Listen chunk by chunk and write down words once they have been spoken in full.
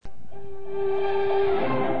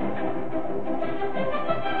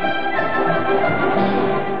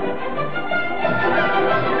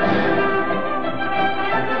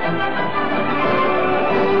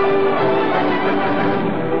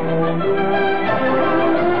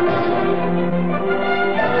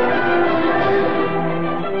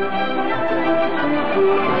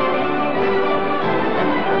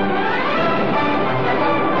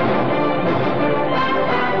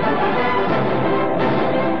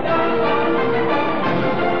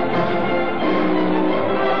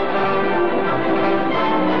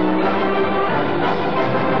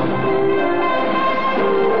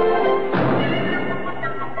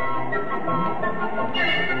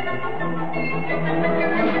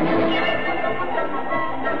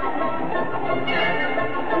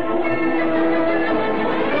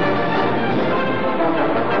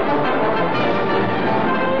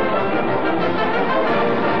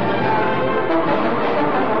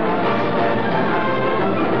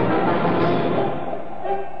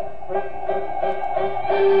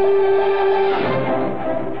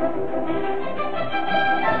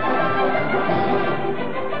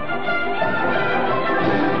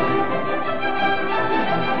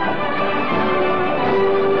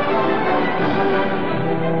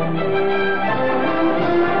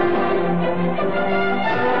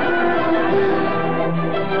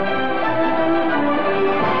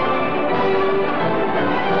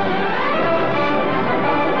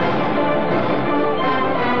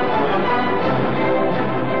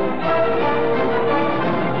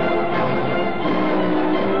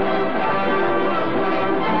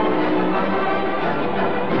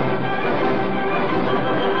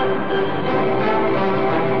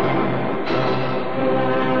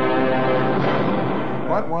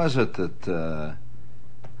was it that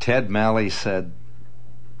Ted Malley said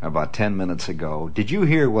about 10 minutes ago? Did you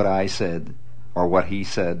hear what I said, or what he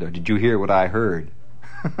said, or did you hear what I heard?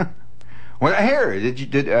 Well, here,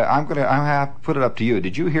 I'm gonna have to put it up to you.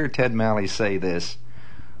 Did you hear Ted Malley say this?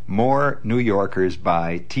 More New Yorkers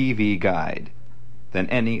buy TV Guide than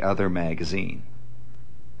any other magazine.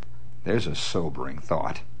 There's a sobering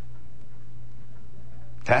thought.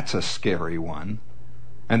 That's a scary one.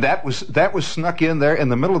 And that was snuck in there in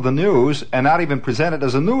the middle of the news and not even presented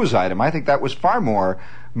as a news item. I think that was far more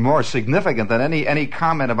significant than any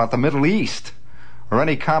comment about the Middle East or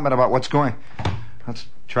any comment about what's going. Let's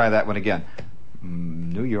try that one again.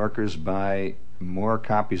 New Yorkers buy more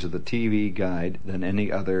copies of the TV Guide than any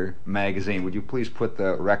other magazine. Would you please put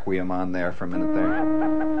the Requiem on there for a minute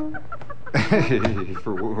there?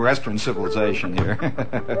 For Western civilization here.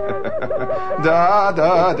 Da,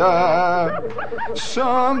 da, da.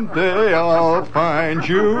 Someday I'll find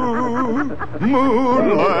you,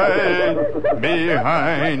 moonlight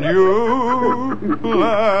behind you.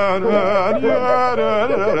 La, da, da, da,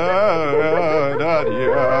 da, da, da,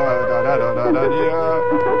 da, da.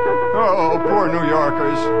 Oh, poor New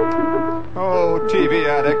Yorkers. Oh, TV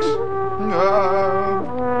addicts.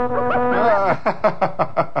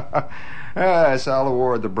 Yes, I'll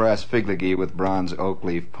award the brass figligee with bronze oak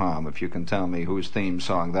leaf palm if you can tell me whose theme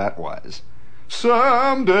song that was.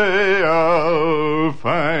 Someday I'll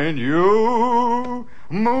find you,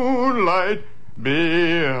 moonlight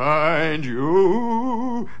behind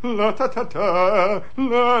you, la ta ta ta,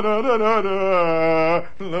 la da da da da,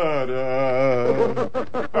 la da.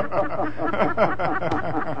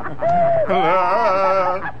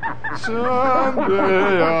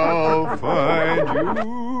 Someday I'll find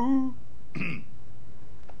you.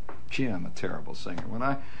 Gee, I'm a terrible singer.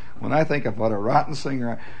 When I think of what a rotten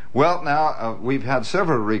singer well, now, we've had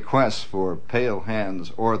several requests for Pale Hands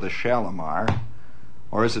or the Shalimar.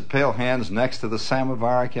 Or is it Pale Hands next to the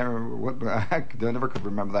Samovar? I can't remember what. I never could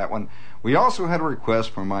remember that one. We also had a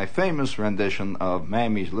request for my famous rendition of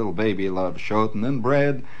Mammy's Little Baby Loves Shoten and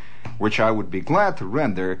Bread, which I would be glad to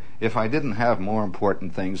render if I didn't have more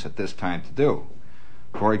important things at this time to do.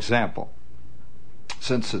 For example,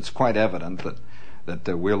 since it's quite evident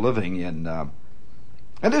that we're living in,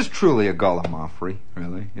 it is truly a gallimaufry,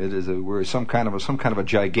 really. It is we're some kind of a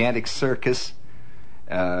gigantic circus.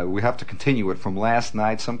 We have to continue it from last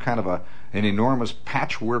night, some kind of an enormous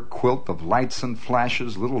patchwork quilt of lights and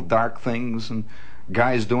flashes, little dark things, and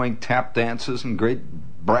guys doing tap dances, and great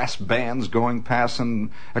brass bands going past,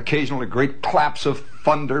 and occasionally great claps of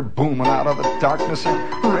thunder booming out of the darkness.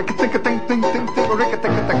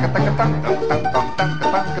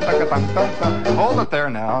 Hold it there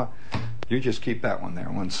now. You just keep that one there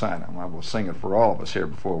on one side. I will sing it for all of us here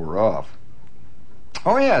before we're off.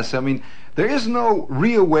 Oh, yes, I mean, there is no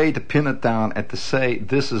real way to pin it down and to say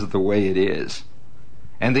this is the way it is.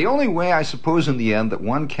 And the only way, I suppose, in the end, that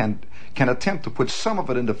one can attempt to put some of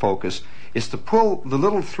it into focus is to pull the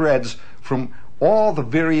little threads from all the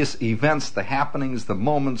various events, the happenings, the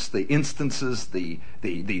moments, the instances, the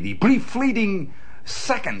brief fleeting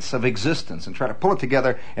seconds of existence, and try to pull it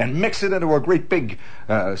together and mix it into a great big,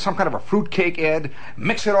 some kind of a fruitcake, Ed,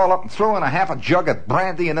 mix it all up and throw in a half a jug of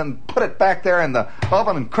brandy and then put it back there in the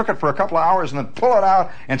oven and cook it for a couple of hours and then pull it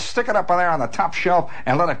out and stick it up there on the top shelf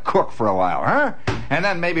and let it cook for a while, huh? And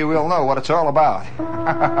then maybe we'll know what it's all about.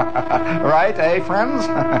 Right, eh, friends?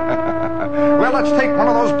 Well, let's take one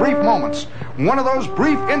of those brief moments, one of those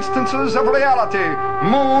brief instances of reality.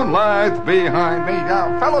 Moonlight behind me.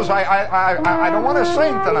 Now, fellas, I don't want to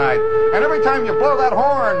sing tonight. And every time you blow that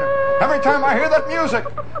horn, every time I hear that music,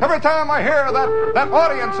 every time I hear that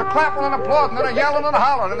audience a clapping and applauding and a yelling and a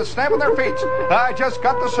hollering and a stamping their feet, I just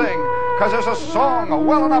got to sing, because there's a song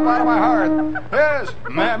welling up out of my heart. Yes,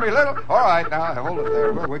 Mammy Little. All right, now, hold it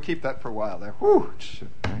there. We'll keep that for a while there. Whew, it's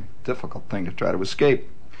a very difficult thing to try to escape.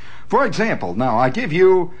 For example, now, I give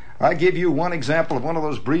you one example of one of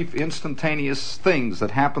those brief, instantaneous things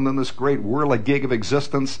that happened in this great whirligig of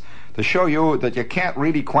existence to show you that you can't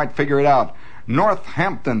really quite figure it out.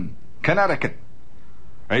 Northampton, Connecticut.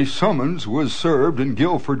 A summons was served in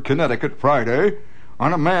Guilford, Connecticut, Friday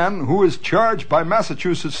on a man who is charged by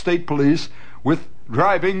Massachusetts State Police with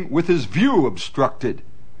driving with his view obstructed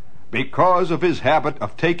because of his habit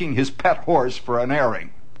of taking his pet horse for an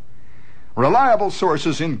airing. Reliable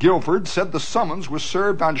sources in Guilford said the summons was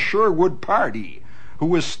served on Sherwood Pardee, who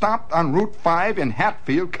was stopped on Route 5 in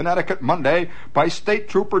Hatfield, Connecticut, Monday by State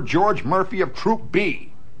Trooper George Murphy of Troop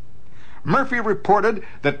B. Murphy reported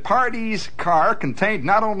that Pardee's car contained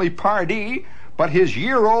not only Pardee, but his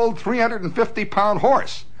year-old 350-pound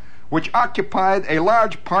horse, which occupied a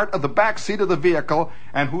large part of the back seat of the vehicle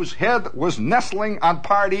and whose head was nestling on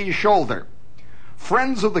Pardee's shoulder.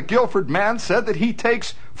 Friends of the Guilford man said that he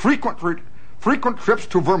takes frequent trips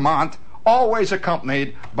to Vermont, always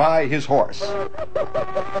accompanied by his horse.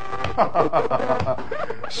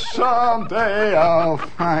 Someday I'll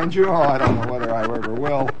find you. Oh, I don't know whether I ever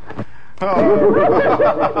will. Oh.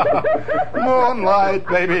 Moonlight,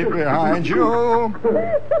 baby, behind you.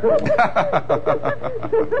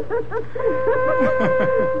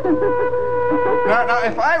 Now,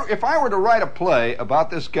 if I were to write a play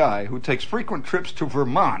about this guy who takes frequent trips to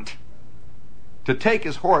Vermont to take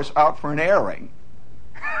his horse out for an airing,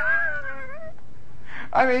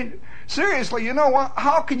 I mean, seriously, you know what?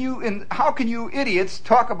 How can you idiots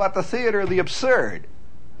talk about the theater of the absurd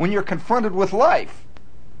when you're confronted with life?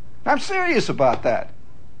 I'm serious about that.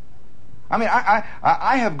 I mean,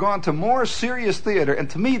 I have gone to more serious theater, and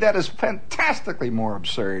to me that is fantastically more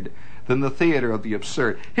absurd than the theater of the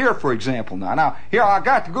absurd. Here, for example, now here I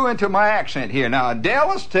got to go into my accent here. Now, in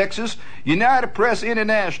Dallas, Texas, United Press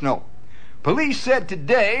International. Police said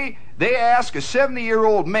today they asked a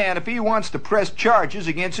 70-year-old man if he wants to press charges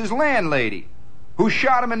against his landlady, who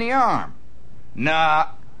shot him in the arm. Nah,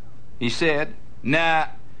 he said. Nah,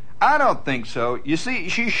 I don't think so. You see,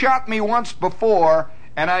 she shot me once before,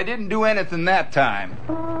 and I didn't do anything that time.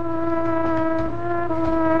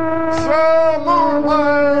 Some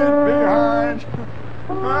moonlight behind.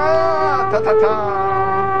 Ah, ta ta ta.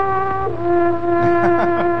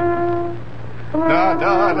 Da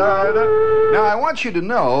da da da. Now, I want you to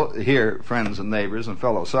know here, friends and neighbors and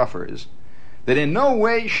fellow sufferers, that in no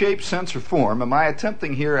way, shape, sense, or form am I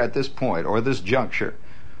attempting here at this point or this juncture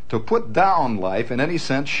to put down life in any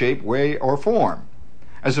sense, shape, way, or form.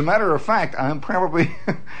 As a matter of fact, I'm probably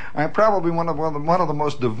one of the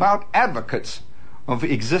most devout advocates of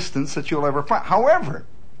existence that you'll ever find. However,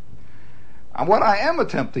 what I am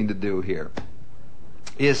attempting to do here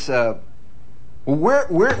is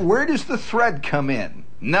where does the thread come in?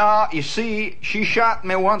 No, you see, she shot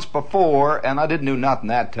me once before, and I didn't do nothing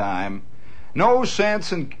that time. No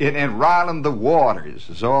sense in riling the waters,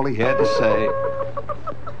 is all he had to say.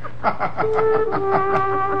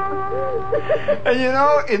 And you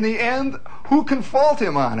know, in the end, who can fault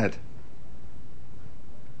him on it?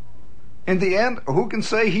 In the end, who can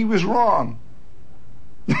say he was wrong?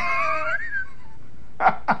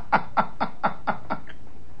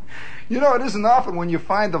 You know, it isn't often when you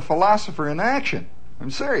find the philosopher in action.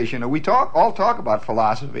 I'm serious, you know, we all talk about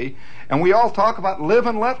philosophy, and we all talk about live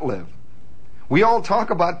and let live. We all talk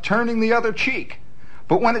about turning the other cheek.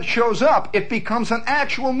 But when it shows up, it becomes an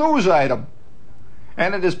actual news item.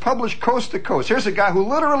 And it is published coast to coast. Here's a guy who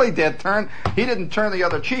literally did turn. He didn't turn the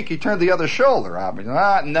other cheek, he turned the other shoulder. I mean,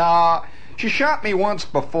 no, she shot me once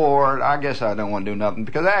before. I guess I don't want to do nothing,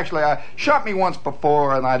 because actually I shot me once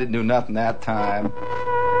before and I didn't do nothing that time.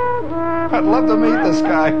 I'd love to meet this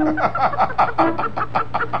guy.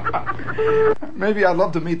 Maybe I'd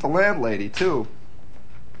love to meet the landlady, too.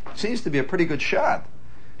 Seems to be a pretty good shot.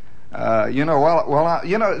 In an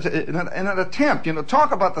attempt,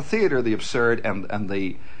 talk about the theater of the absurd and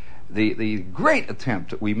the great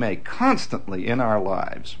attempt that we make constantly in our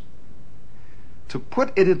lives to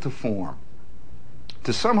put it into form,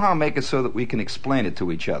 to somehow make it so that we can explain it to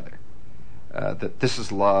each other. That this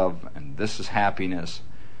is love, and this is happiness,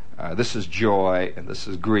 this is joy, and this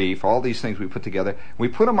is grief. All these things we put together. We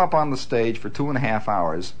put them up on the stage for 2.5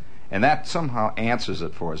 hours, and that somehow answers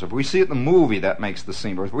it for us. If we see it in the movie, that makes the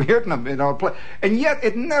scene. Or if we hear it in a play, and yet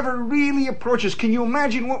it never really approaches. Can you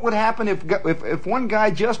imagine what would happen if one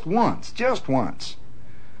guy just once,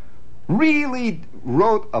 really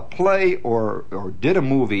wrote a play or did a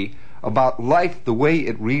movie about life the way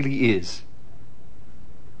it really is?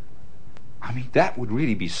 I mean, that would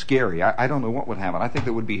really be scary. I don't know what would happen. I think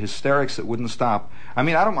there would be hysterics that wouldn't stop. I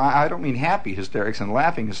mean, I don't mean happy hysterics and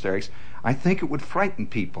laughing hysterics. I think it would frighten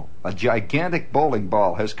people. A gigantic bowling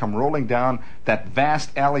ball has come rolling down that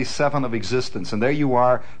vast alley 7 of existence, and there you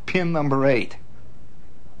are, pin number 8.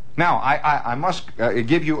 Now, I must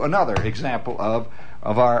give you another example of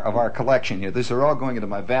our collection here. These are all going into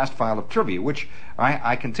my vast file of trivia, which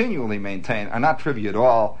I continually maintain are not trivia at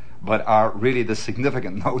all, but are really the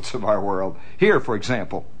significant notes of our world. Here, for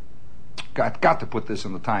example, got to put this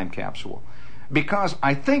in the time capsule, because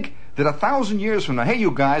I think that 1,000 years from now, hey,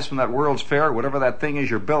 you guys from that World's Fair, whatever that thing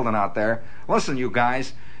is you're building out there, listen, you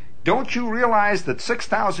guys, don't you realize that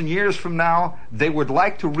 6,000 years from now, they would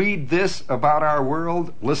like to read this about our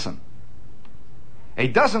world? Listen. A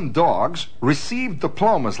dozen dogs received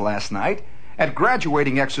diplomas last night at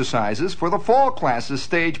graduating exercises for the fall classes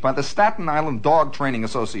staged by the Staten Island Dog Training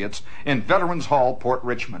Associates in Veterans Hall, Port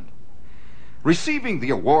Richmond. Receiving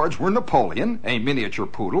the awards were Napoleon, a miniature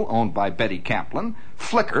poodle owned by Betty Kaplan,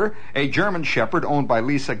 Flicker, a German shepherd owned by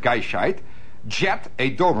Lisa Geischeit, Jet,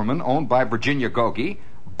 a Doberman owned by Virginia Gogi,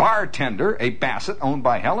 Bartender, a Basset owned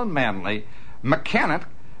by Helen Manley, Mechanic,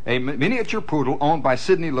 a miniature poodle owned by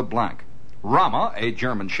Sidney LeBlanc, Rama, a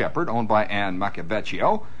German shepherd owned by Anne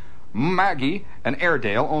Macavecchio, Maggie, an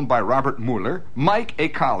Airedale owned by Robert Mueller, Mike, a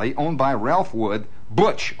collie owned by Ralph Wood,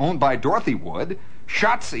 Butch, owned by Dorothy Wood,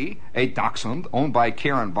 Shotzi, a Dachshund owned by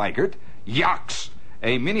Karen Weigert, Yax,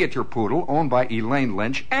 a miniature poodle owned by Elaine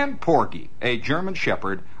Lynch, and Porgy, a German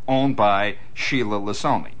shepherd owned by Sheila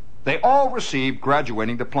Lasoni. They all received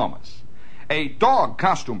graduating diplomas. A dog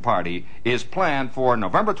costume party is planned for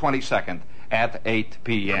November 22nd at 8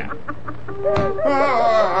 p.m.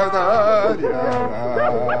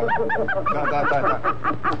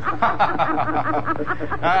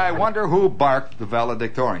 I wonder who barked the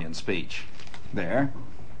valedictorian speech. There.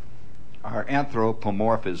 Our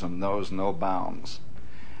anthropomorphism knows no bounds.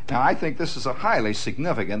 Now, I think this is a highly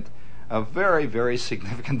significant, a very, very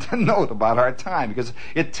significant note about our time, because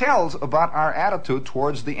it tells about our attitude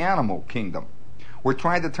towards the animal kingdom. We're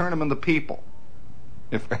trying to turn them into people.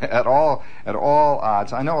 If at all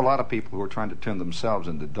odds, I know a lot of people who are trying to turn themselves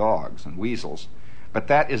into dogs and weasels, but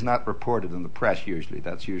that is not reported in the press usually.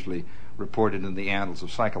 That's usually reported in the annals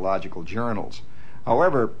of psychological journals.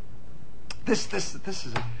 However, this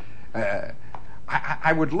is.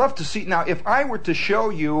 I would love to see now. If I were to show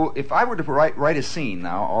you, if I were to write a scene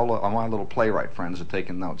now, all of my little playwright friends are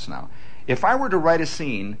taking notes now. If I were to write a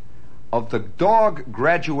scene of the dog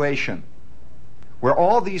graduation, where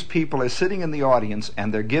all these people are sitting in the audience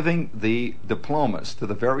and they're giving the diplomas to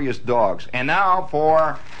the various dogs. And now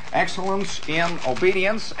for excellence in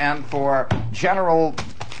obedience and for general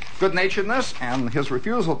good-naturedness and his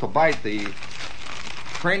refusal to bite the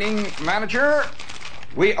training manager,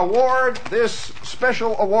 we award this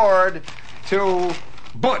special award to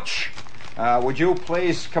Butch. Would you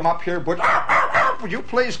please come up here, Butch? Would you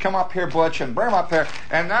please come up here, Butch, and bring him up here?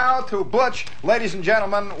 And now to Butch, ladies and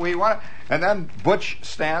gentlemen, we want. And then Butch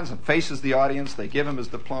stands and faces the audience. They give him his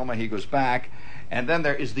diploma. He goes back. And then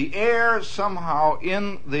there is the air somehow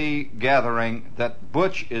in the gathering that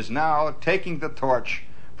Butch is now taking the torch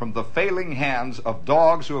from the failing hands of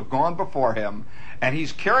dogs who have gone before him. And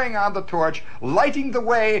he's carrying on the torch, lighting the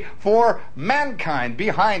way for mankind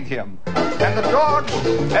behind him. And the dogs,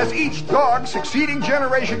 as each dog succeeding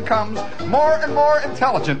generation comes, more and more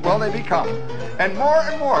intelligent will they become. And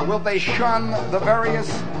more will they shun the various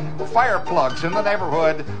fire plugs in the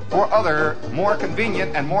neighborhood for other more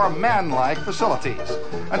convenient and more man-like facilities.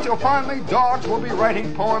 Until finally dogs will be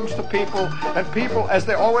writing poems to people, and people, as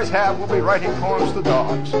they always have, will be writing poems to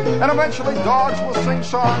dogs. And eventually dogs will sing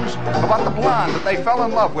songs about the blonde that they fell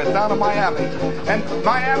in love with down in Miami. And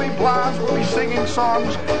Miami blondes will be singing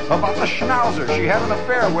songs about the schnauzer she had an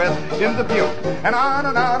affair with in Dubuque. And on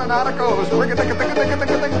and on and on it goes. Oh,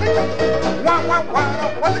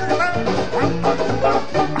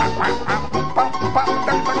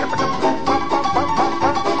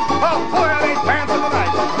 boy, are they dancing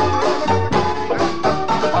tonight.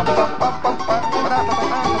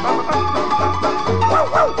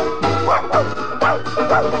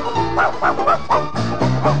 Quack, quack, quack, quack.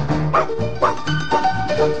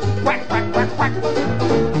 Quack, quack, quack,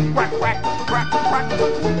 quack.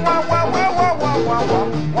 Wow, wow, wow, wow, wow, wow, wow, wow, wow, wow, wow, wow,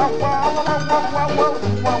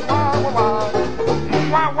 wow, wow.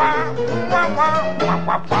 Wow, wow, wow, wow,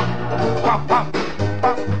 wow, wow, wow, wow.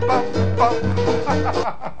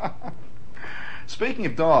 Speaking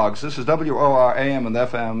of dogs, this is WOR AM and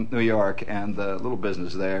FM New York, and the little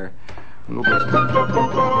business there. Little business.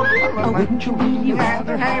 Wouldn't you really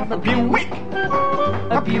rather have a Buick?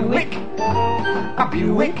 A Buick? A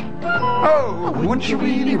Buick? Oh, wouldn't you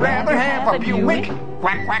really rather have a Buick?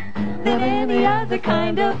 Quack, quack. Than any other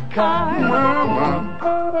kind of car.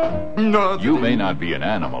 You may not be an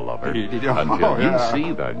animal lover until Oh, yeah. you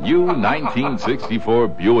see the new 1964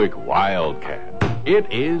 Buick Wildcat.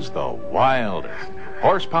 It is the wildest.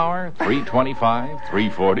 Horsepower, 325,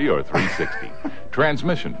 340, or 360.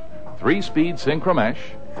 Transmission, 3-speed synchromesh,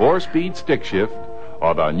 4-speed stick shift,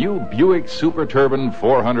 or the new Buick Super Turbine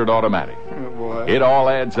 400 automatic. Oh, boy. It all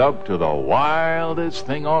adds up to the wildest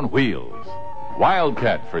thing on wheels.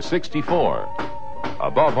 Wildcat for 64.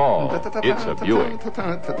 Above all, it's a Buick.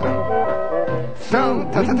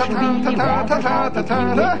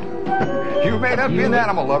 You may not be an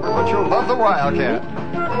animal lover, but you'll love the Wildcat.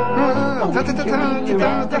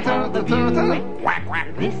 Quack,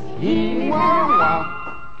 quack. This here.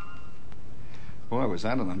 Boy, was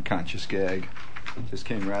that an unconscious gag. Just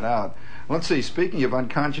came right out. Let's see, speaking of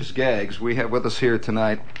unconscious gags, we have with us here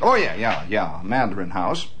tonight, Mandarin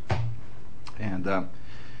House. And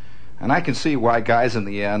I can see why guys in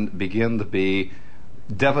the end begin to be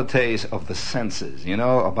devotees of the senses. You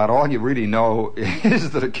know, about all you really know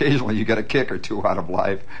is that occasionally you get a kick or two out of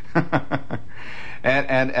life.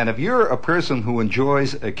 and if you're a person who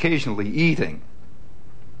enjoys occasionally eating,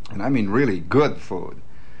 and I mean really good food,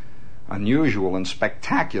 unusual and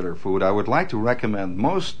spectacular food, I would like to recommend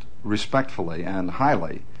most respectfully and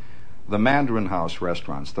highly the Mandarin House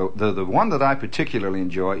restaurants. The one that I particularly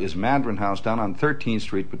enjoy is Mandarin House down on 13th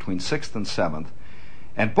Street between 6th and 7th.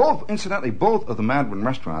 And both of the Mandarin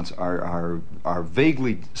restaurants are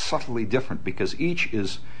vaguely, subtly different because each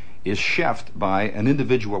is chefed by an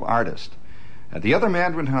individual artist. The other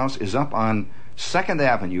Mandarin House is up on 2nd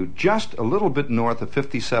Avenue, just a little bit north of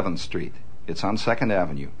 57th Street. It's on 2nd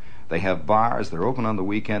Avenue. They have bars. They're open on the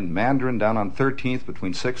weekend. Mandarin down on 13th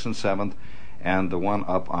between 6th and 7th, and the one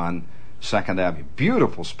up on 2nd Avenue.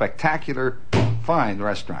 Beautiful, spectacular, fine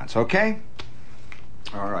restaurants. Okay?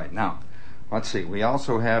 All right. Now, let's see. We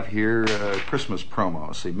also have here Christmas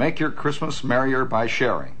promos. See, make your Christmas merrier by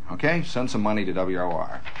sharing. Okay? Send some money to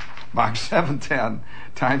WOR. Box 710,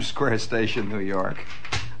 Times Square Station, New York.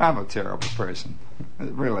 I'm a terrible person.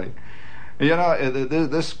 Really. You know,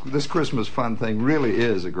 this Christmas fun thing really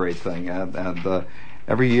is a great thing, and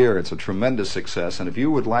every year it's a tremendous success. And if you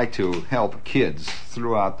would like to help kids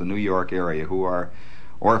throughout the New York area who are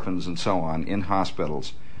orphans and so on in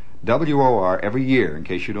hospitals, WOR every year, in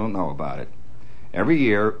case you don't know about it, every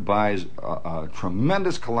year buys a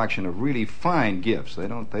tremendous collection of really fine gifts. They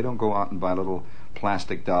don't go out and buy little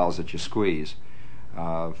plastic dolls that you squeeze.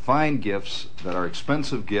 Fine gifts that are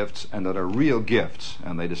expensive gifts and that are real gifts,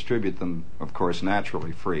 and they distribute them, of course,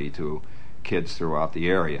 naturally free to kids throughout the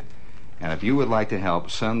area. And if you would like to help,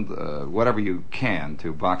 send whatever you can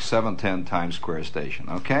to Box 710, Times Square Station.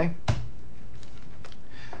 Okay?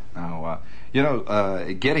 Now,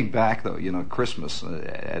 getting back though, Christmas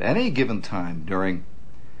at any given time during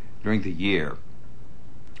the year,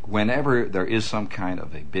 whenever there is some kind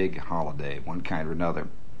of a big holiday, one kind or another,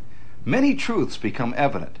 many truths become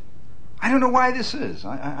evident. I don't know why this is.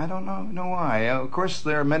 I don't know why. Of course,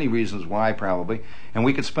 there are many reasons why, probably, and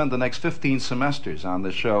we could spend the next 15 semesters on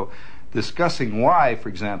this show discussing why, for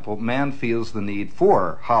example, man feels the need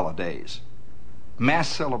for holidays, mass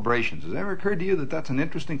celebrations. Has it ever occurred to you that that's an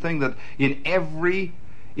interesting thing, that in every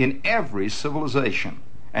civilization,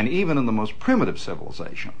 and even in the most primitive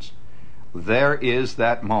civilizations, there is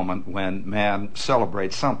that moment when man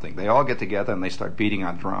celebrates something. They all get together and they start beating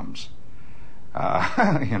on drums.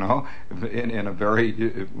 In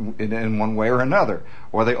one way or another.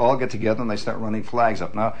 Or they all get together and they start running flags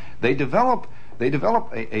up. Now, they develop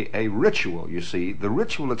a ritual, you see. The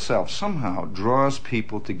ritual itself somehow draws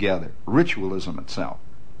people together. Ritualism itself.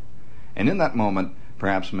 And in that moment,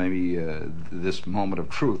 perhaps maybe this moment of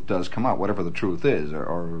truth does come out, whatever the truth is,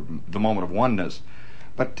 or the moment of oneness.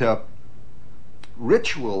 But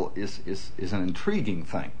ritual is an intriguing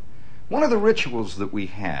thing. One of the rituals that we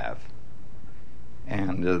have,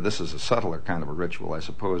 and this is a subtler kind of a ritual, I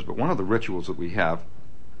suppose, but one of the rituals that we have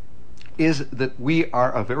is that we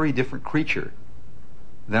are a very different creature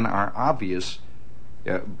than our obvious,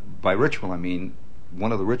 by ritual I mean,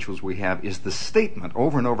 one of the rituals we have is the statement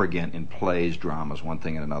over and over again in plays, dramas, one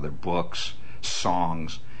thing and another, books,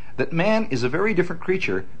 songs, that man is a very different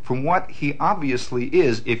creature from what he obviously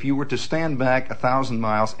is if you were to stand back 1,000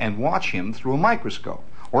 miles and watch him through a microscope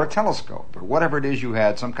or a telescope or whatever it is you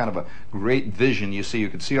had, some kind of a great vision you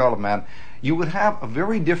could see all of man. You would have a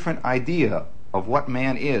very different idea of what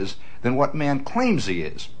man is than what man claims he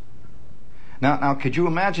is. Now, could you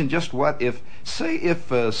imagine just what if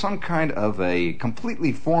some kind of a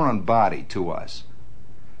completely foreign body to us,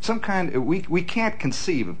 we can't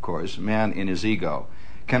conceive, of course, man in his ego,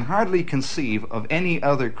 can hardly conceive of any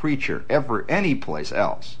other creature ever any place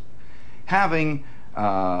else having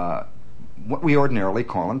what we ordinarily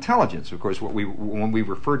call intelligence. Of course, when we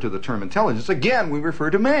refer to the term intelligence, again, we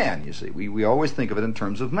refer to man, you see. We always think of it in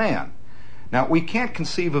terms of man. Now, we can't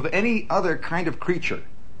conceive of any other kind of creature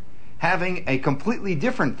having a completely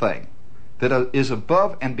different thing that is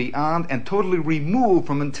above and beyond and totally removed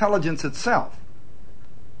from intelligence itself.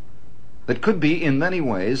 That could be in many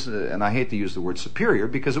ways, and I hate to use the word superior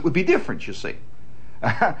because it would be different, you see.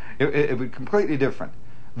 it would be completely different.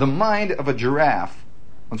 The mind of a giraffe,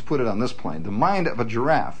 let's put it on this plane, the mind of a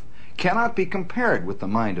giraffe cannot be compared with the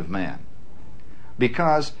mind of man,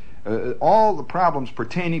 because all the problems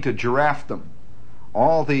pertaining to giraffedom,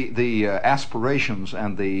 all the aspirations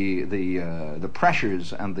and the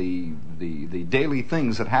pressures and the daily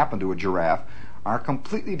things that happen to a giraffe are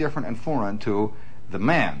completely different and foreign to the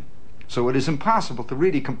man. So it is impossible to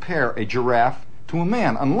really compare a giraffe to a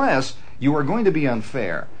man unless you are going to be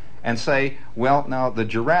unfair and say, well, now the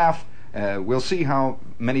giraffe, we'll see how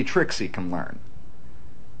many tricks he can learn.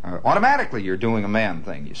 Automatically you're doing a man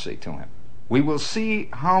thing, you see, to him. We will see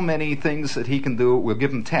how many things that he can do. We'll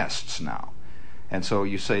give him tests now. And so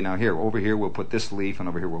you say, now here, over here we'll put this leaf, and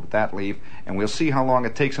over here we'll put that leaf, and we'll see how long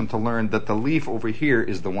it takes him to learn that the leaf over here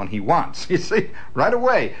is the one he wants. You see, right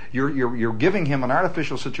away, you're giving him an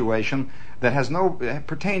artificial situation that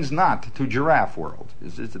pertains not to giraffe world.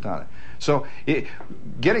 Is it not? So,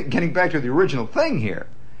 getting back to the original thing here,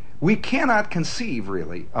 we cannot conceive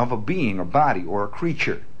really of a being, a body, or a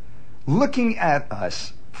creature looking at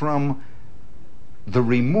us from the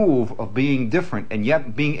remove of being different and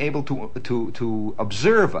yet being able to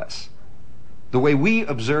observe us the way we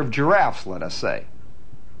observe giraffes, let us say.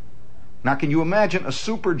 Now, can you imagine a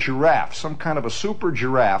super giraffe, some kind of a super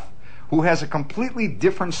giraffe, who has a completely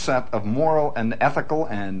different set of moral and ethical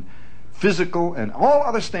and physical and all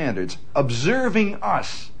other standards, observing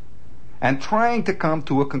us and trying to come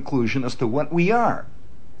to a conclusion as to what we are?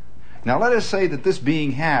 Now, let us say that this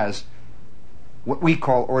being has what we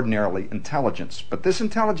call ordinarily intelligence. But this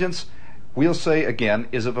intelligence, we'll say again,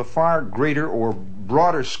 is of a far greater or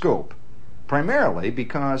broader scope, primarily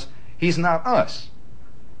because he's not us.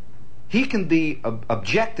 He can be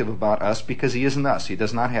objective about us because he isn't us. He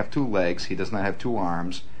does not have 2 legs. He does not have 2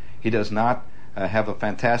 arms. He does not have a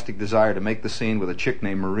fantastic desire to make the scene with a chick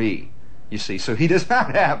named Marie. You see, so he does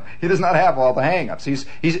not have all the hang-ups. He's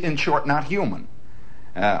in short not human.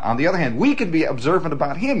 On the other hand, we can be observant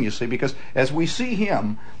about him, you see, because as we see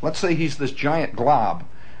him, let's say he's this giant glob.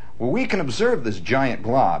 Well, we can observe this giant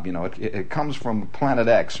glob. You know, it comes from planet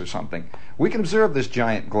X or something. We can observe this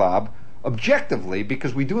giant glob objectively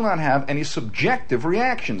because we do not have any subjective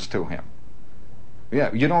reactions to him.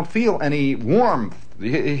 Yeah, you don't feel any warmth.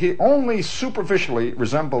 He only superficially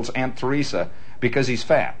resembles Aunt Teresa because he's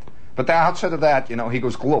fat. But outside of that, you know, he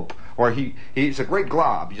goes glop. Or he's a great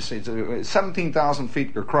glob. You see, it's 17,000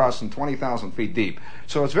 feet across and 20,000 feet deep.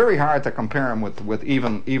 So it's very hard to compare him with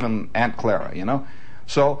even Aunt Clara, you know.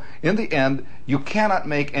 So in the end, you cannot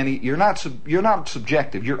make any. You're not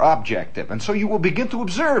subjective. You're objective, and so you will begin to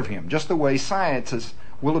observe him just the way scientists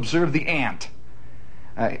will observe the ant,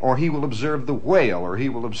 or he will observe the whale, or he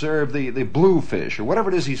will observe the bluefish, or whatever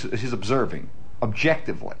it is he's observing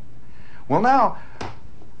objectively. Well, now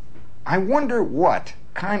I wonder what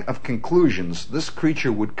kind of conclusions this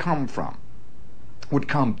creature would come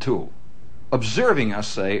to, observing us,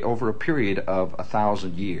 say, over a period of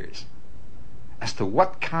 1,000 years, as to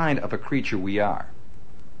what kind of a creature we are.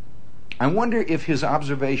 I wonder if his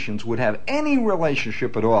observations would have any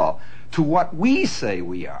relationship at all to what we say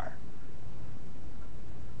we are.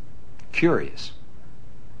 Curious.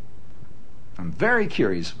 I'm very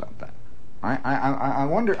curious about that. I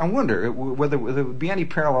wonder whether there would be any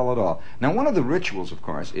parallel at all. Now, one of the rituals, of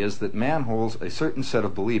course, is that man holds a certain set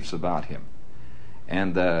of beliefs about him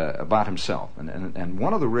and about himself. And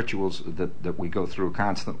one of the rituals that we go through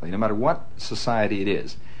constantly, no matter what society it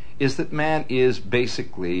is that man is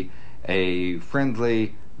basically a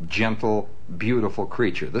friendly, gentle, beautiful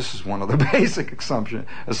creature. This is one of the basic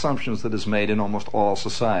assumptions that is made in almost all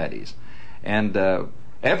societies. And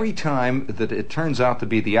every time that it turns out to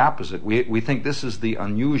be the opposite, we think this is the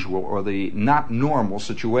unusual or the not normal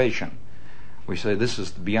situation. We say this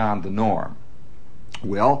is beyond the norm.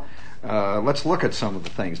 Well, let's look at some of the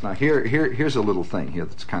things. Now, here's a little thing here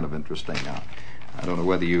that's kind of interesting. Now, I don't know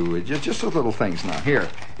whether you just the little things. Now, here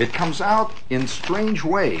it comes out in strange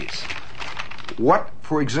ways.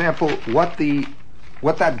 For example, what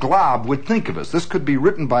that glob would think of us. This could be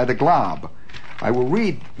written by the glob. I will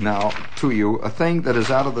read now to you a thing that is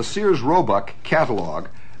out of the Sears Roebuck catalog,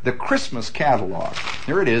 the Christmas catalog.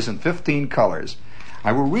 Here it is in 15 colors.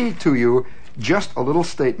 I will read to you just a little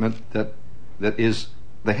statement that is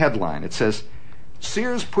the headline. It says,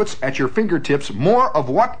 Sears puts at your fingertips more of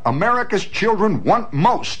what America's children want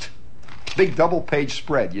most. Big double-page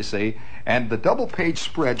spread, you see. And the double-page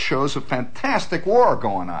spread shows a fantastic war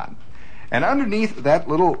going on. And underneath that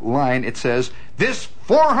little line, it says, this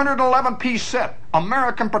 411-piece set,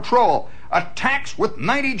 American Patrol, attacks with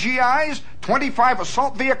 90 GIs, 25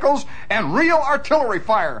 assault vehicles, and real artillery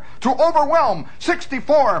fire to overwhelm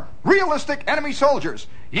 64 realistic enemy soldiers.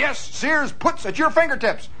 Yes, Sears puts at your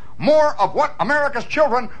fingertips more of what America's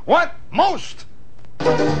children want most.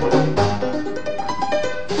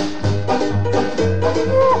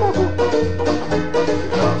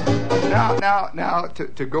 Now,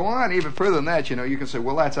 to go on even further than that, you can say,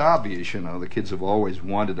 well, that's obvious, the kids have always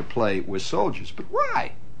wanted to play with soldiers. But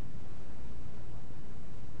why?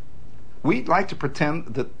 we like to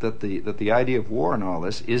pretend that the idea of war and all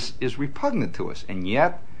this is repugnant to us, and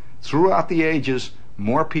yet throughout the ages,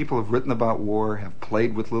 more people have written about war, have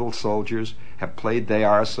played with little soldiers, have played they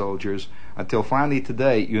are soldiers, until finally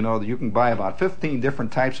today, you know, that you can buy about 15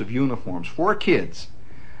 different types of uniforms for kids.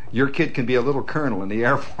 Your kid can be a little colonel in the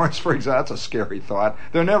Air Force, for example. That's a scary thought.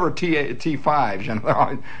 They're never T5s, you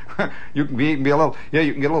know. You can be a little,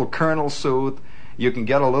 you can get a little colonel suit. You can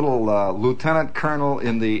get a little lieutenant colonel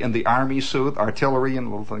in the army suit, artillery, and a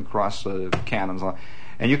little thing cross cannons on.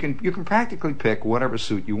 And you can practically pick whatever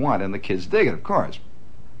suit you want, and the kids dig it, of course.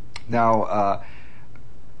 Now,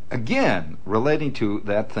 again, relating to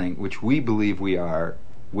that thing which we believe we are,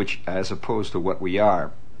 which as opposed to what we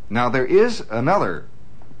are. Now, there is another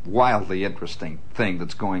wildly interesting thing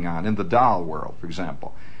that's going on in the doll world, for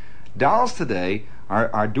example. Dolls today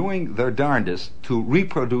are doing their darndest to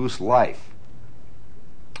reproduce life.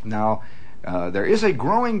 Now, there is a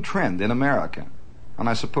growing trend in America, and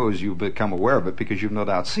I suppose you've become aware of it because you've no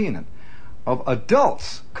doubt seen it, of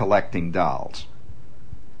adults collecting dolls.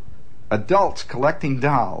 Adults collecting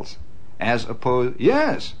dolls as opposed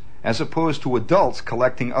to adults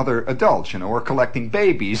collecting other adults, you know, or collecting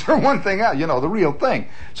babies or one thing else, you know, the real thing.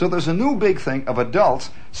 So there's a new big thing of adults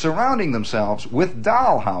surrounding themselves with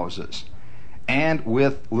doll houses and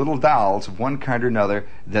with little dolls of one kind or another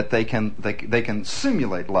that they can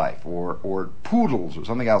simulate life, or poodles or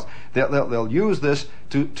something else. They'll use this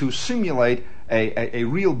to simulate a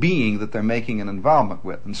real being that they're making an involvement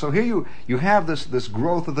with. And so here you have this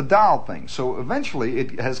growth of the doll thing. So eventually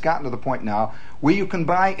it has gotten to the point now where you can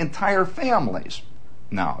buy entire families.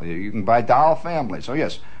 Now, you can buy doll families. Oh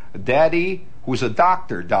yes, Daddy, who's a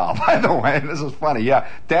doctor doll, by the way. This is funny. Yeah,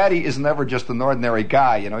 Daddy is never just an ordinary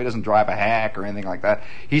guy. You know, he doesn't drive a hack or anything like that.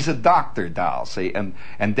 He's a doctor doll, see? And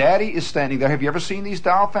Daddy is standing there. Have you ever seen these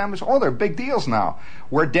doll families? Oh, they're big deals now.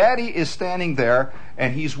 Where Daddy is standing there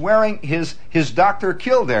and he's wearing his Dr.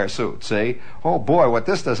 Kildare suit, see? Oh boy, what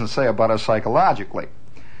this doesn't say about us psychologically.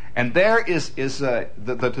 And there is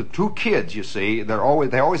the two kids, you see. They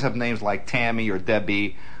always have names like Tammy or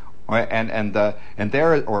Debbie, and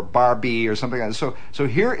there, or Barbie or something like that. So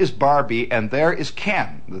here is Barbie and there is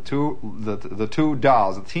Ken, the two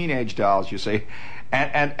dolls, the teenage dolls, you see,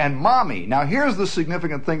 and Mommy. Now here's the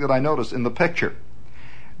significant thing that I noticed in the picture.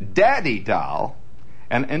 Daddy doll,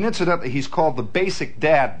 and incidentally he's called the Basic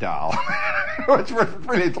Dad doll, which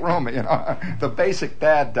really threw me, you know, the Basic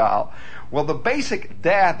Dad doll. Well, the Basic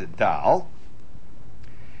Dad doll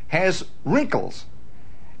has wrinkles.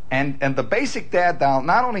 And the Basic Dad doll,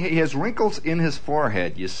 not only he has wrinkles in his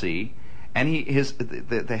forehead, you see, and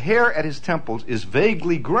the hair at his temples is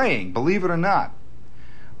vaguely graying, believe it or not.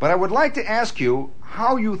 But I would like to ask you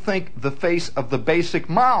how you think the face of the Basic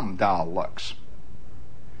Mom doll looks.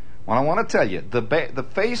 Well, I want to tell you, the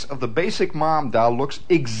face of the Basic Mom doll looks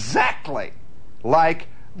exactly like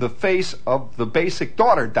the face of the Basic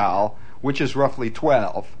Daughter doll, which is roughly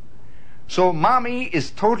 12. So Mommy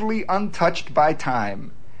is totally untouched by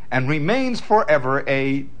time and remains forever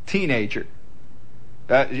a teenager.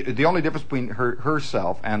 The only difference between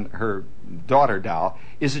herself and her daughter doll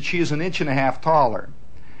is that she is 1.5 inches taller.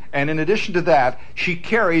 And in addition to that, she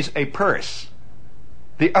carries a purse.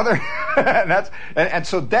 The other, and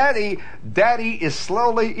so Daddy is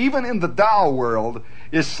slowly, even in the doll world,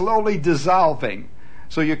 is slowly dissolving.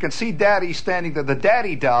 So you can see Daddy standing there. The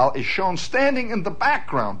Daddy doll is shown standing in the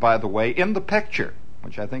background, by the way, in the picture,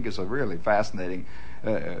 which I think is a really fascinating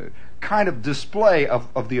kind of display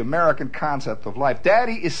of the American concept of life.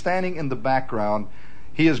 Daddy is standing in the background.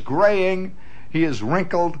 He is graying, he is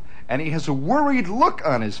wrinkled, and he has a worried look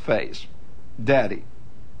on his face, Daddy.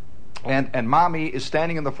 And Mommy is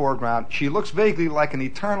standing in the foreground. She looks vaguely like an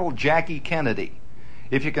eternal Jackie Kennedy.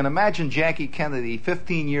 If you can imagine Jackie Kennedy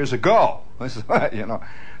 15 years ago, you know.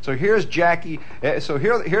 So here's Jackie. So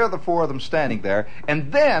here are the four of them standing there.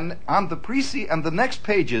 And then on the next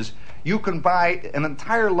pages, you can buy an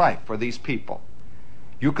entire life for these people.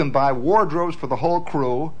 You can buy wardrobes for the whole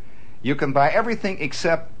crew. You can buy everything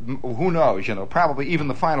except, who knows, you know, probably even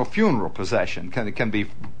the final funeral procession can be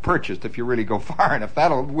purchased if you really go far enough.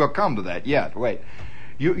 We'll come to that yet. Wait.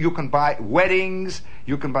 You can buy weddings.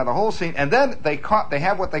 You can buy the whole scene. And then they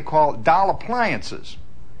have what they call doll appliances.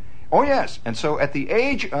 Oh, yes. And so at the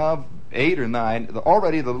age of 8 or 9,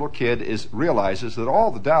 already the little kid realizes that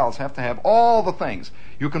all the dolls have to have all the things.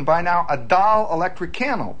 You can buy now a doll electric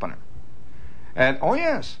can opener. And, oh,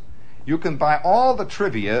 yes. You can buy all the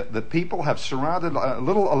trivia that people have surrounded,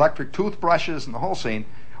 little electric toothbrushes and the whole scene,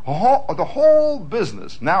 the whole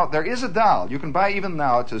business. Now, there is a doll. You can buy even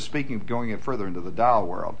now, speaking of going further into the doll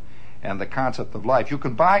world and the concept of life, you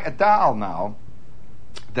can buy a doll now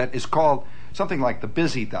that is called something like the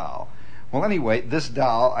Busy Doll. Well, anyway, this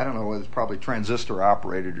doll, I don't know, it's probably transistor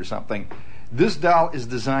operated or something. This doll is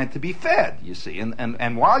designed to be fed, you see.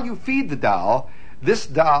 And while you feed the doll, this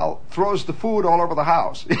doll throws the food all over the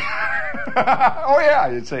house. Oh, yeah,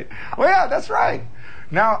 you'd say. Oh, yeah, that's right.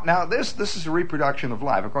 Now, this is a reproduction of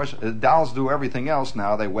life. Of course, dolls do everything else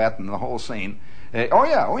now. They wet and the whole scene. They do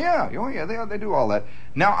all that.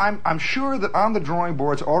 Now, I'm sure that on the drawing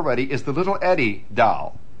boards already is the little Eddie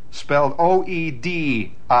doll, spelled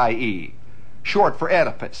O-E-D-I-E, short for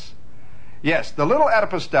Oedipus. Yes, the little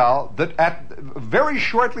Oedipus doll that very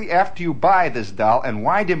shortly after you buy this doll and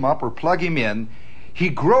wind him up or plug him in, he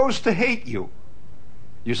grows to hate you.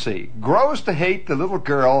 You see, grows to hate the little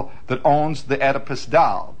girl that owns the Oedipus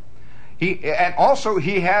doll. And also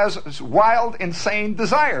he has wild, insane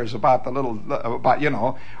desires about the little,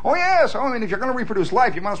 oh yes, I mean, if you're going to reproduce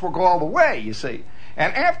life, you might as well go all the way, you see.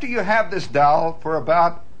 And after you have this doll for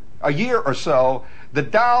about a year or so, the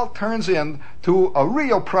doll turns into a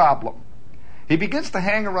real problem. He begins to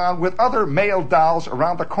hang around with other male dolls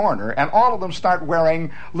around the corner, and all of them start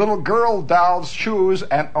wearing little girl dolls' shoes,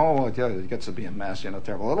 and it gets to be a mess,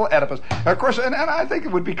 terrible. Little Oedipus. Of course, and I think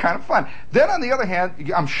it would be kind of fun. Then, on the other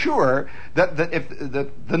hand, I'm sure that if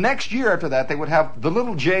the next year after that, they would have the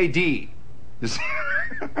little JD. You see?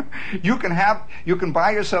 You can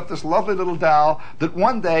buy yourself this lovely little doll that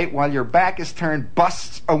one day, while your back is turned,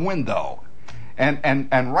 busts a window.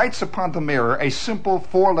 And writes upon the mirror a simple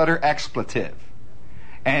 4-letter expletive.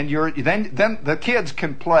 And then the kids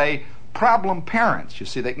can play problem parents. You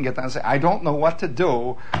see, they can get down and say, I don't know what to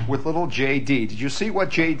do with little J.D. Did you see what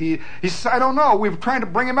J.D. He says, I don't know. We're trying to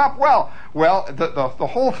bring him up. Well, the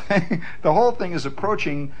whole thing is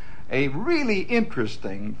approaching a really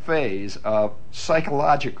interesting phase of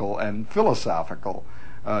psychological and philosophical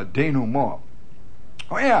denouement.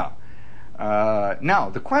 Oh yeah. Now,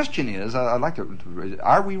 the question is,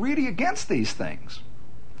 are we really against these things?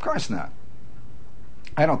 Of course not.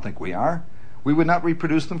 I don't think we are. We would not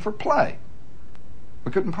reproduce them for play.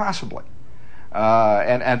 We couldn't possibly.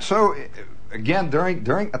 And so, again,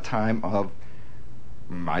 during a time of,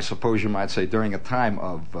 I suppose you might say, during a time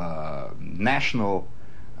of national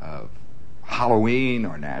Halloween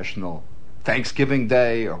or national Thanksgiving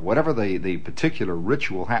Day, or whatever the particular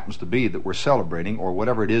ritual happens to be that we're celebrating, or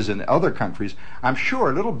whatever it is in other countries, I'm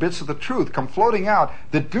sure little bits of the truth come floating out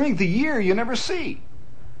that during the year you never see.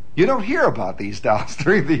 You don't hear about these dolls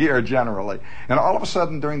during the year generally. And all of a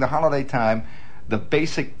sudden, during the holiday time, the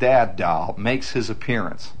basic dad doll makes his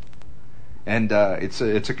appearance. And it's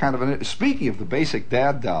a kind of speaking of the basic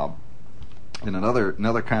dad doll, in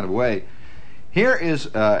another kind of way, here is,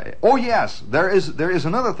 there is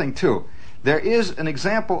another thing too. There is an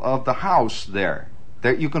example of the house there.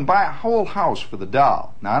 You can buy a whole house for the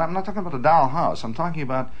doll. Now, I'm not talking about a doll house. I'm talking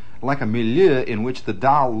about like a milieu in which the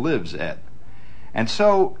doll lives at. And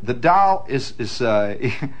so the doll is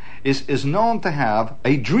known to have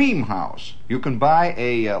a dream house. You can buy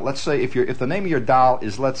let's say if the name of your doll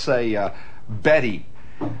is, let's say, Betty,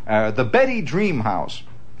 the Betty Dream House.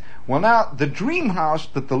 Well, now the dream house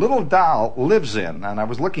that the little doll lives in, and I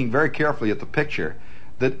was looking very carefully at the picture,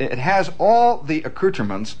 that it has all the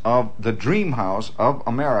accoutrements of the dream house of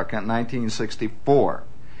America in 1964.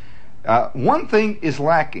 One thing is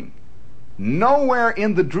lacking. Nowhere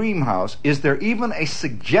in the dream house is there even a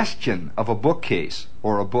suggestion of a bookcase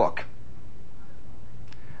or a book.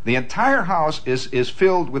 The entire house is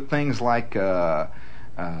filled with things like, it's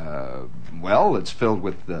filled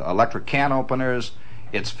with electric can openers,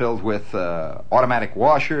 it's filled with automatic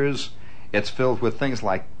washers, it's filled with things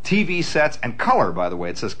like TV sets and color, by the way.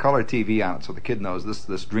 It says color TV on it, so the kid knows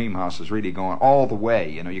this dream house is really going all the way.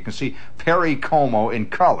 You can see Perry Como in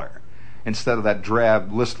color, instead of that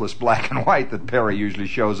drab, listless black and white that Perry usually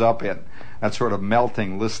shows up in. That sort of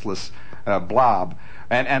melting, listless blob.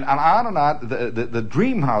 And on and on. The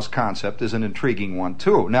dream house concept is an intriguing one,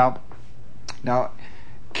 too. Now,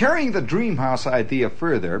 carrying the dream house idea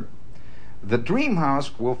further, the dream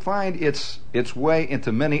house will find its way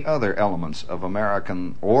into many other elements of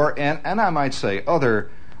American, and I might say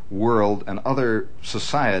other world and other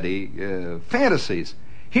society fantasies.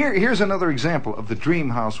 Here's another example of the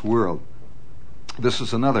dream house world. This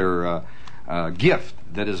is another gift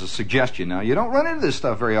that is a suggestion. Now, you don't run into this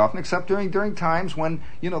stuff very often, except during times when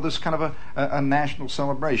there's kind of a national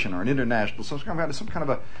celebration or an international, some kind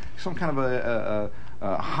of a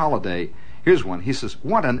holiday. Here's one. He says,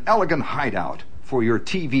 "Want an elegant hideout for your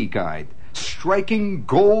TV guide? Striking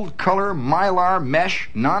gold color mylar mesh,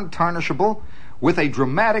 non-tarnishable, with a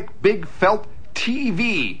dramatic big felt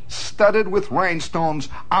TV studded with rhinestones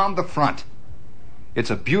on the front." It's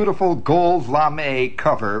a beautiful gold lame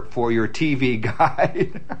cover for your TV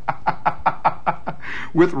guide.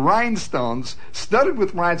 With rhinestones, studded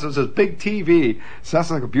with rhinestones, this big TV.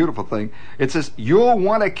 Sounds like a beautiful thing. It says, you'll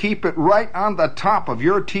want to keep it right on the top of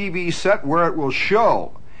your TV set where it will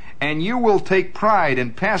show. And you will take pride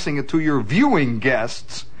in passing it to your viewing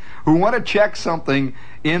guests who want to check something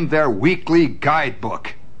in their weekly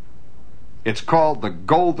guidebook. It's called the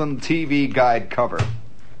Golden TV Guide cover.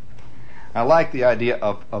 I like the idea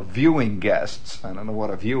of viewing guests. I don't know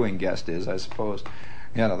what a viewing guest is. I suppose,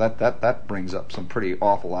 that brings up some pretty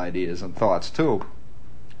awful ideas and thoughts too.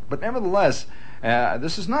 But nevertheless,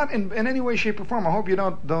 this is not in any way, shape, or form. I hope you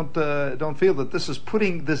don't feel that this is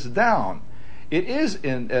putting this down. It is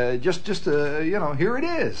in just here it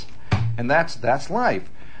is, and that's life.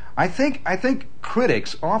 I think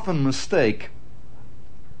critics often mistake.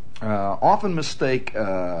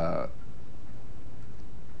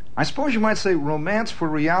 I suppose you might say romance for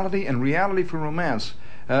reality and reality for romance.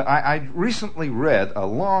 I recently read a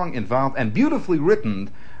long, involved, and beautifully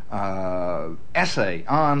written essay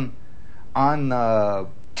on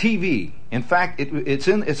TV. In fact,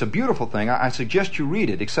 it's a beautiful thing. I suggest you read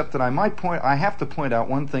it. Except that I have to point out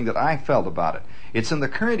one thing that I felt about it. It's in the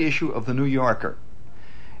current issue of the New Yorker,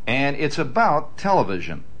 and it's about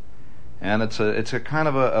television. And it's a kind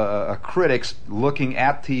of a critic's looking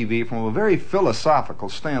at TV from a very philosophical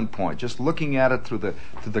standpoint, just looking at it through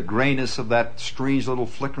the grayness of that strange little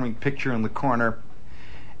flickering picture in the corner.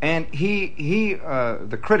 And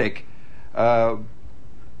the critic,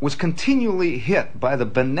 was continually hit by the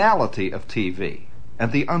banality of TV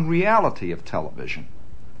and the unreality of television.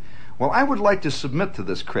 Well, I would like to submit to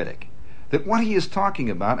this critic that what he is talking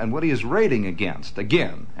about and what he is rating against,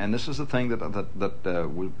 again, and this is the thing that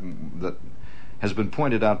has been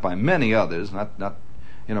pointed out by many others,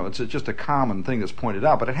 it's just a common thing that's pointed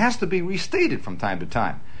out, but it has to be restated from time to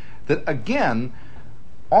time, that again,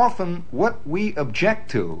 often what we object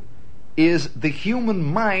to is the human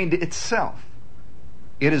mind itself.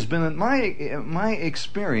 It has been in my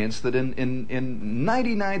experience that in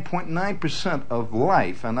 99.9% of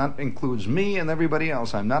life, and that includes me and everybody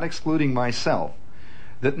else, I'm not excluding myself,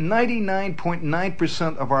 that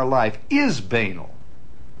 99.9% of our life is banal.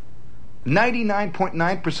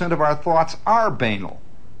 99.9% of our thoughts are banal.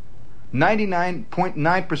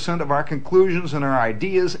 99.9% of our conclusions and our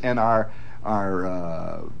ideas and our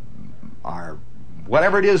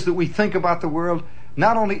whatever it is that we think about the world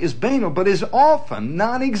not only is banal, but is often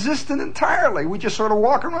non-existent entirely. We just sort of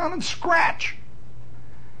walk around and scratch.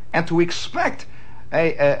 And to expect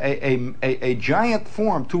a giant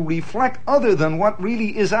form to reflect other than what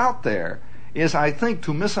really is out there is, I think,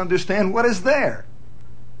 to misunderstand what is there.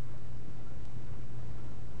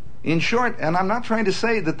 In short, and I'm not trying to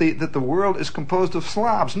say that the world is composed of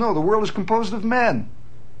slobs. No, the world is composed of men.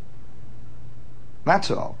 That's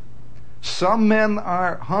all. Some men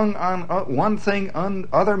are hung on one thing,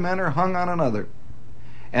 other men are hung on another.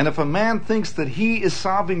 And if a man thinks that he is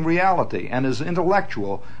solving reality and is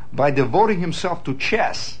intellectual by devoting himself to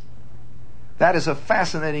chess, that is a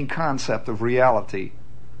fascinating concept of reality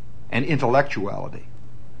and intellectuality.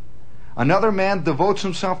 Another man devotes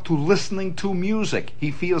himself to listening to music.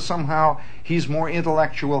 He feels somehow he's more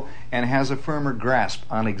intellectual and has a firmer grasp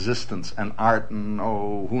on existence and art and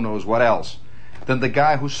who knows what else than the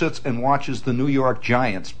guy who sits and watches the New York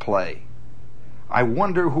Giants play. I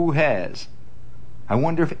wonder who has. I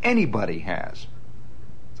wonder if anybody has.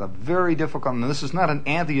 It's a very difficult, and this is not an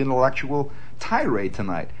anti-intellectual tirade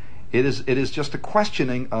tonight. It is just a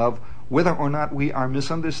questioning of whether or not we are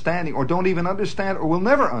misunderstanding or don't even understand or will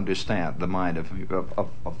never understand the mind of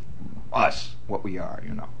us, what we are,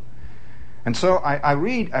 And so I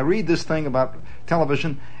read this thing about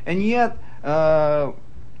television, and yet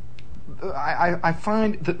I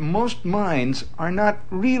find that most minds are not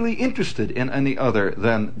really interested in any other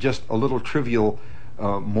than just a little trivial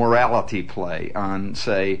morality play on,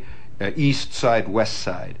 say, East Side, West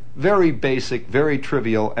Side. Very basic, very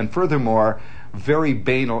trivial, and furthermore, very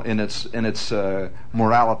banal in its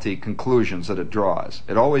morality conclusions that it draws.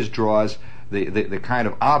 It always draws the kind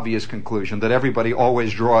of obvious conclusion that everybody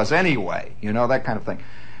always draws anyway. That kind of thing.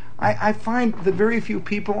 I find that very few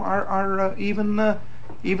people are even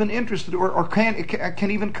interested or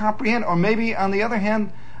can even comprehend, or maybe on the other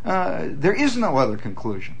hand, there is no other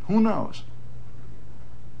conclusion. Who knows?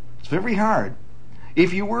 It's very hard.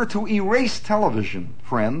 If you were to erase television,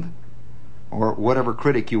 friend, or whatever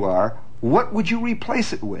critic you are, what would you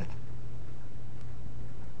replace it with?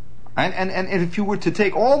 And if you were to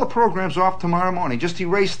take all the programs off tomorrow morning, just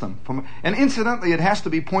erase them and incidentally, it has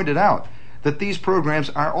to be pointed out that these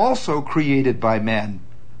programs are also created by men.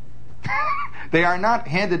 They are not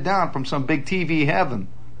handed down from some big TV heaven,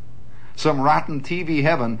 some rotten TV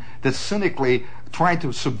heaven that's cynically trying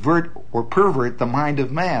to subvert or pervert the mind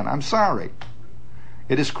of man. I'm sorry.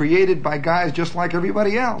 It is created by guys just like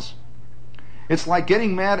everybody else. It's like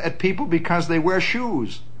getting mad at people because they wear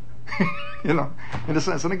shoes. In a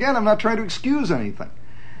sense. And again, I'm not trying to excuse anything.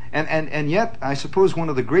 And yet, I suppose one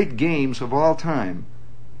of the great games of all time,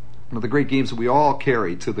 one of the great games that we all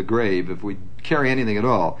carry to the grave, if we carry anything at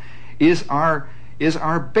all, is our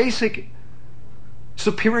basic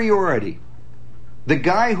superiority. The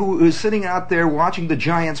guy who is sitting out there watching the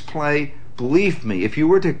Giants play, believe me, if you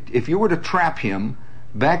were to trap him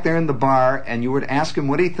back there in the bar and you were to ask him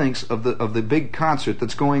what he thinks of the big concert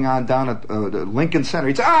that's going on down at Lincoln Center,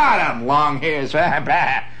 he'd say, them long hairs.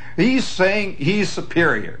 He's saying he's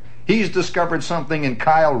superior. He's discovered something in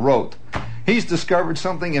Kyle Rote. He's discovered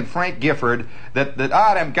something in Frank Gifford that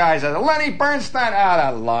them guys, Lenny Bernstein,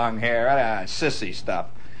 that long hair, sissy stuff.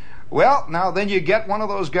 Well, now then you get one of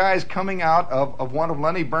those guys coming out of one of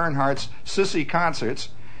Lenny Bernhardt's sissy concerts.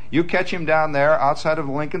 You catch him down there outside of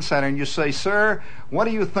the Lincoln Center and you say, sir, what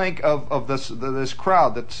do you think of this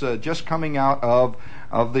crowd that's just coming out of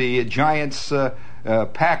the Giants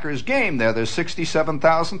Packers game there? There's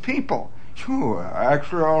 67,000 people. Sure,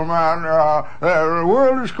 actually, old man, the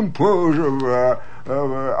world is composed of,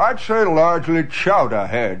 I'd say, largely chowder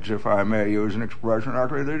heads, if I may use an expression.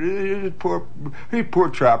 Actually, these poor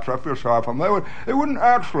chaps, I feel sorry for them. They wouldn't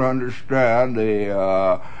actually understand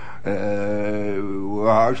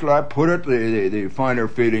how shall I put it, the finer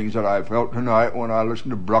feelings that I felt tonight when I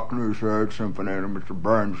listened to Bruckner's Third Symphony and Mr.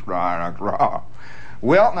 Bernstein.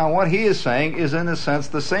 Well, now what he is saying is in a sense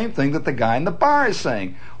the same thing that the guy in the bar is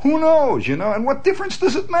saying. Who knows, and what difference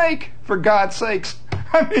does it make, for God's sakes?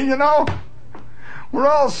 I mean, we're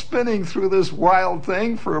all spinning through this wild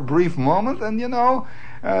thing for a brief moment, and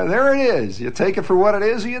there it is. You take it for what it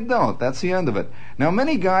is or you don't. That's the end of it. Now,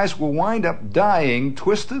 many guys will wind up dying,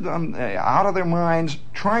 twisted out of their minds,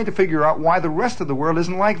 trying to figure out why the rest of the world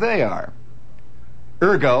isn't like they are.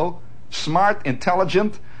 Ergo, smart,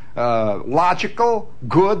 intelligent, logical,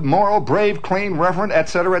 good, moral, brave, clean, reverent,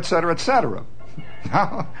 etc., etc., etc.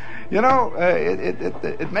 Now,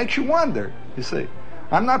 it makes you wonder, you see.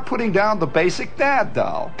 I'm not putting down the basic dad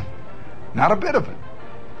doll. Not a bit of it.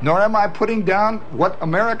 Nor am I putting down what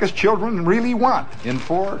America's children really want in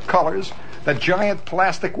 4 colors, that giant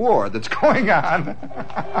plastic war that's going on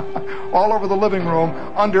all over the living room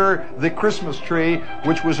under the Christmas tree,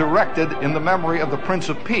 which was erected in the memory of the Prince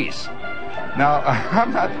of Peace. Now,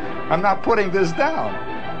 I'm not putting this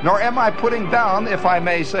down, nor am I putting down, if I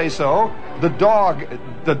may say so, the dog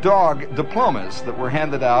diplomas that were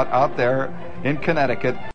handed out there in Connecticut